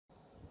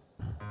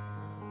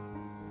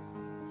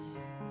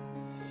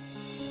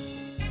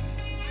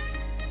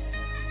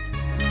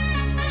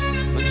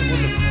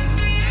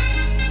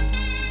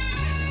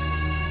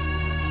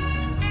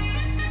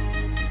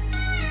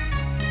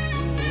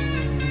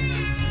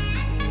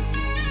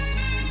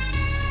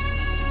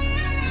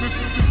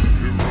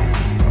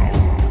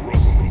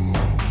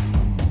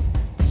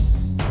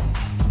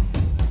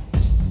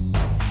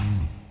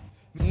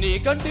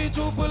కంటి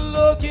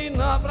చూపుల్లోకి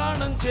నా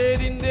ప్రాణం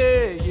చేరిందే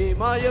ఏ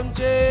మాయం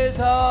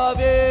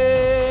చేసావే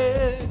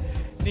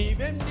నీ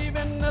వెండి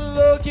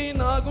వెన్నెల్లోకి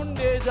నా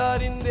గుండె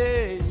జారిందే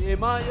ఏ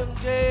మాయం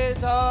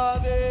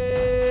చేసావే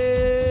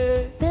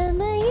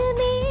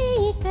సమయమే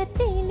ఇక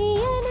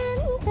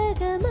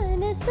తెలియనంతగా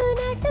మనసు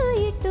నటు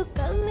ఇటు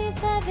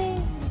కమ్మేసావే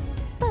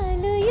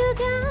పలు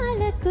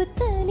యుగాలకు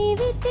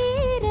తనివి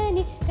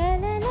తీరని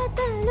కలల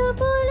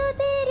తలుపులు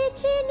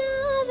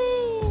తెరిచినావే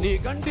నీ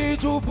కంటి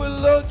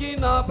చూపుల్లోకి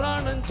నా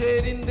ప్రాణం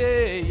చేరిందే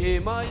ఏ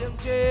మాయం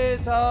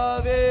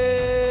చేసావే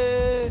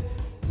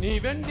నీ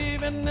వెండి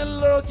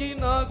వెన్నెల్లోకి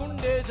నా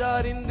గుండె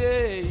జారిందే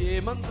ఏ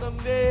మంత్రం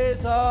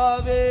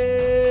వేసావే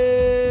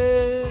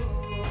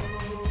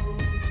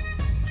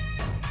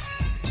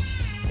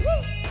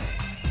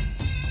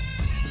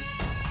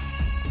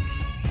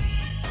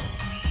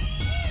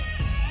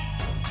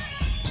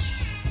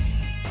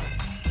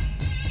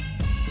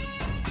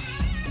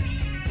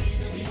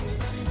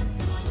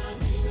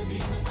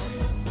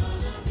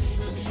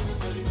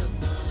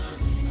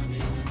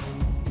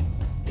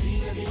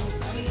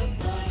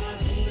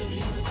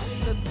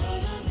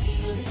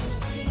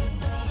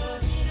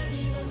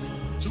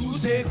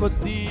చూసే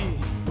కొద్దీ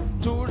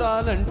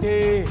చూడాలంటే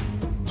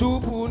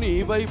చూపు నీ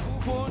వైపు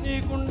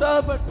పోనీకుండా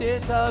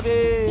పట్టేసావే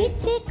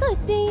ఇచ్చే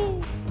కొద్దీ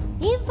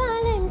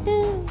ఇవ్వాలంటూ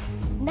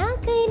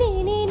నాకై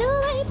నేను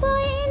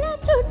అయిపోయేలా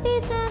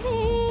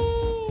చుట్టేసావే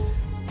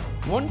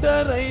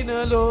ఒంటరైన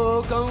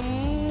లోకం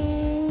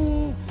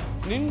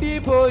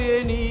నిండిపోయే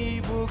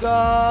నీవుగా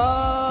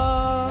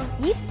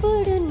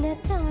ఇప్పుడున్న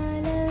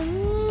కాలం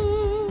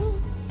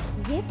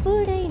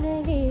ఎప్పుడైనా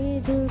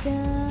లేదుగా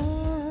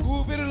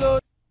ఊపిరిలో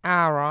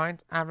Alright,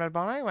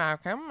 everybody,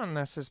 welcome, and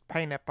this is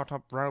Pineapple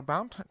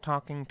Robot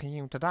talking to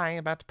you today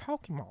about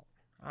Pokemon.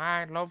 I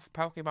love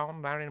Pokemon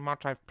very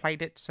much. I've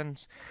played it since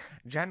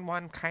Gen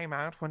 1 came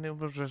out when it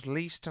was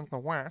released in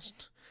the West.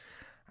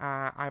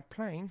 I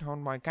played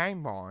on my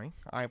Game Boy.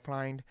 I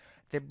played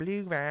the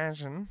blue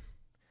version,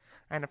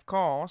 and of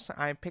course,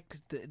 I picked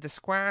the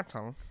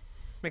Squirtle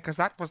because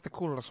that was the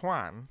coolest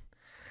one.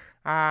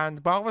 And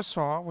the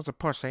Bulbasaur was a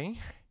pussy.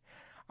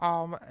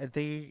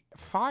 The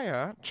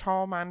Fire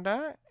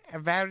Charmander,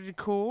 very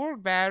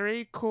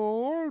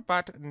cool,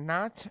 but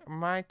not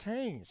my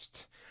taste.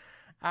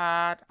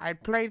 I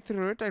played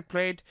through it. I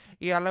played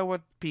Yellow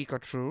with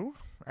Pikachu.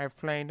 I've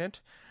played it.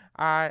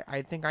 I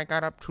think I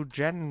got up to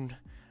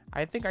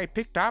I think I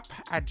picked up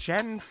a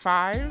Gen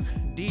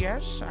 5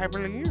 DS, I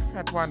believe,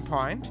 at one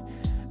point.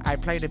 I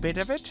played a bit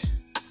of it.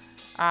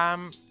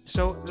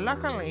 So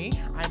luckily,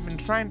 I've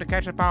been trying to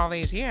catch up all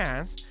these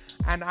years,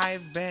 and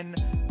I've been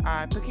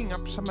picking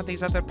up some of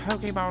these other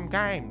Pokemon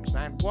games,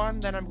 and one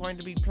that I'm going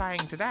to be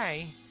playing today,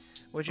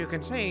 which you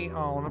can see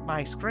on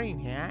my screen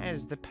here, is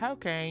the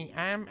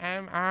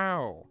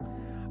pokemmo.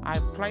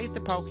 I've played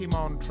the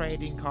Pokemon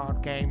trading card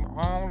game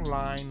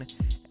online,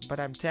 but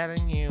I'm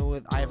telling you,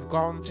 I've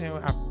gone through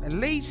at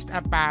least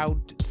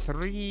about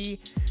 3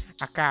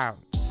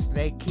 accounts.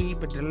 They keep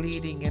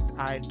deleting it,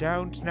 I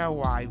don't know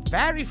why.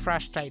 Very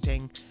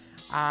frustrating.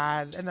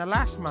 In the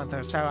last month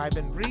or so, I've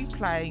been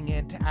replaying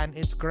it, and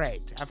it's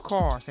great. Of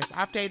course, they've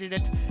updated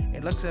it.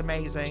 It looks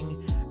amazing.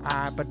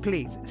 But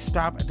please,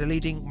 stop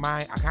deleting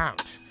my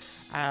account.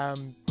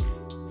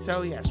 So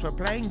yes, we're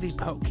playing the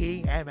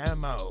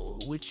pokemmo,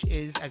 which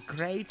is a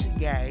great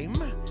game.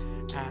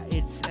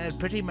 It's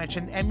pretty much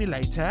an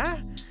emulator.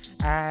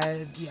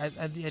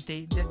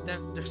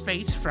 The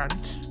face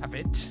front of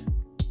it.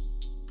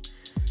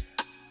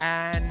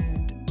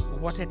 And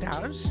what it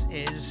does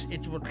is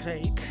it will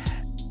take...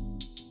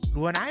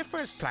 When I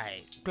first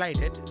played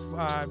it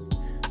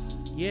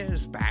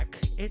years back,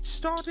 it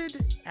started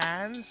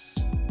as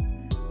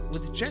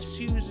with just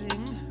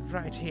using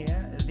right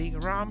here the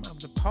ROM of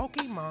the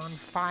Pokemon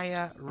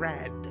Fire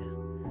Red.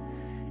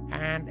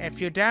 And if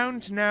you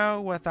don't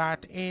know what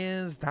that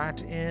is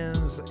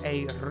a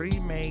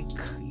remake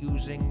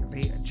using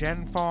the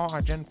Gen 4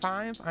 or Gen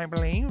 5, I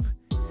believe,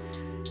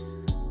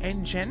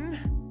 engine.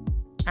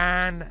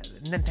 And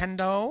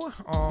Nintendo,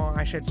 or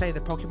I should say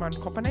the Pokemon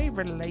Company,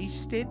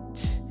 re-released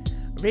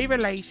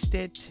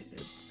it,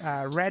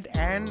 red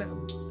and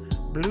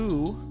blue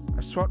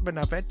assortment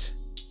of it,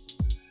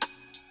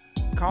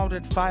 called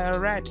it Fire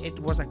Red. It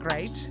was a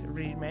great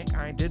remake.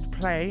 I did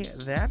play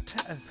that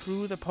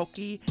through the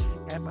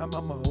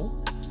pokemmo,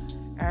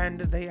 and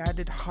they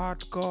added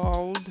Heart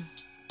Gold,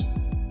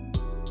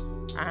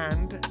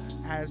 and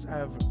as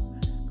of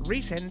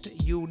recent,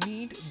 you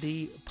need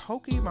the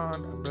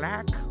Pokemon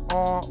Black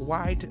or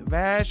White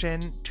version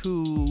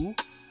to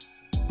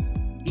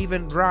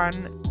even run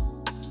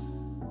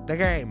the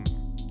game,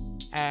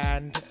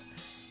 and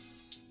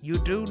you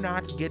do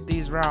not get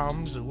these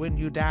ROMs when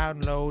you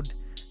download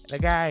the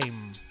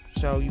game,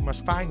 so you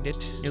must find it.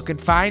 You can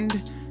find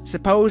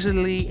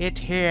supposedly it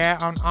here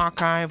on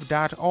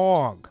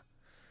archive.org.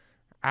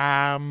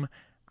 I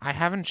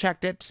haven't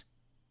checked it,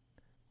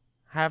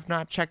 have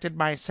not checked it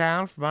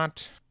myself,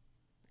 but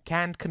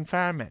can't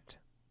confirm it.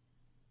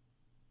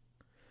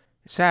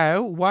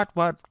 So what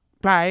we're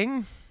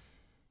playing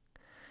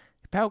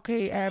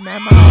Pokemmo.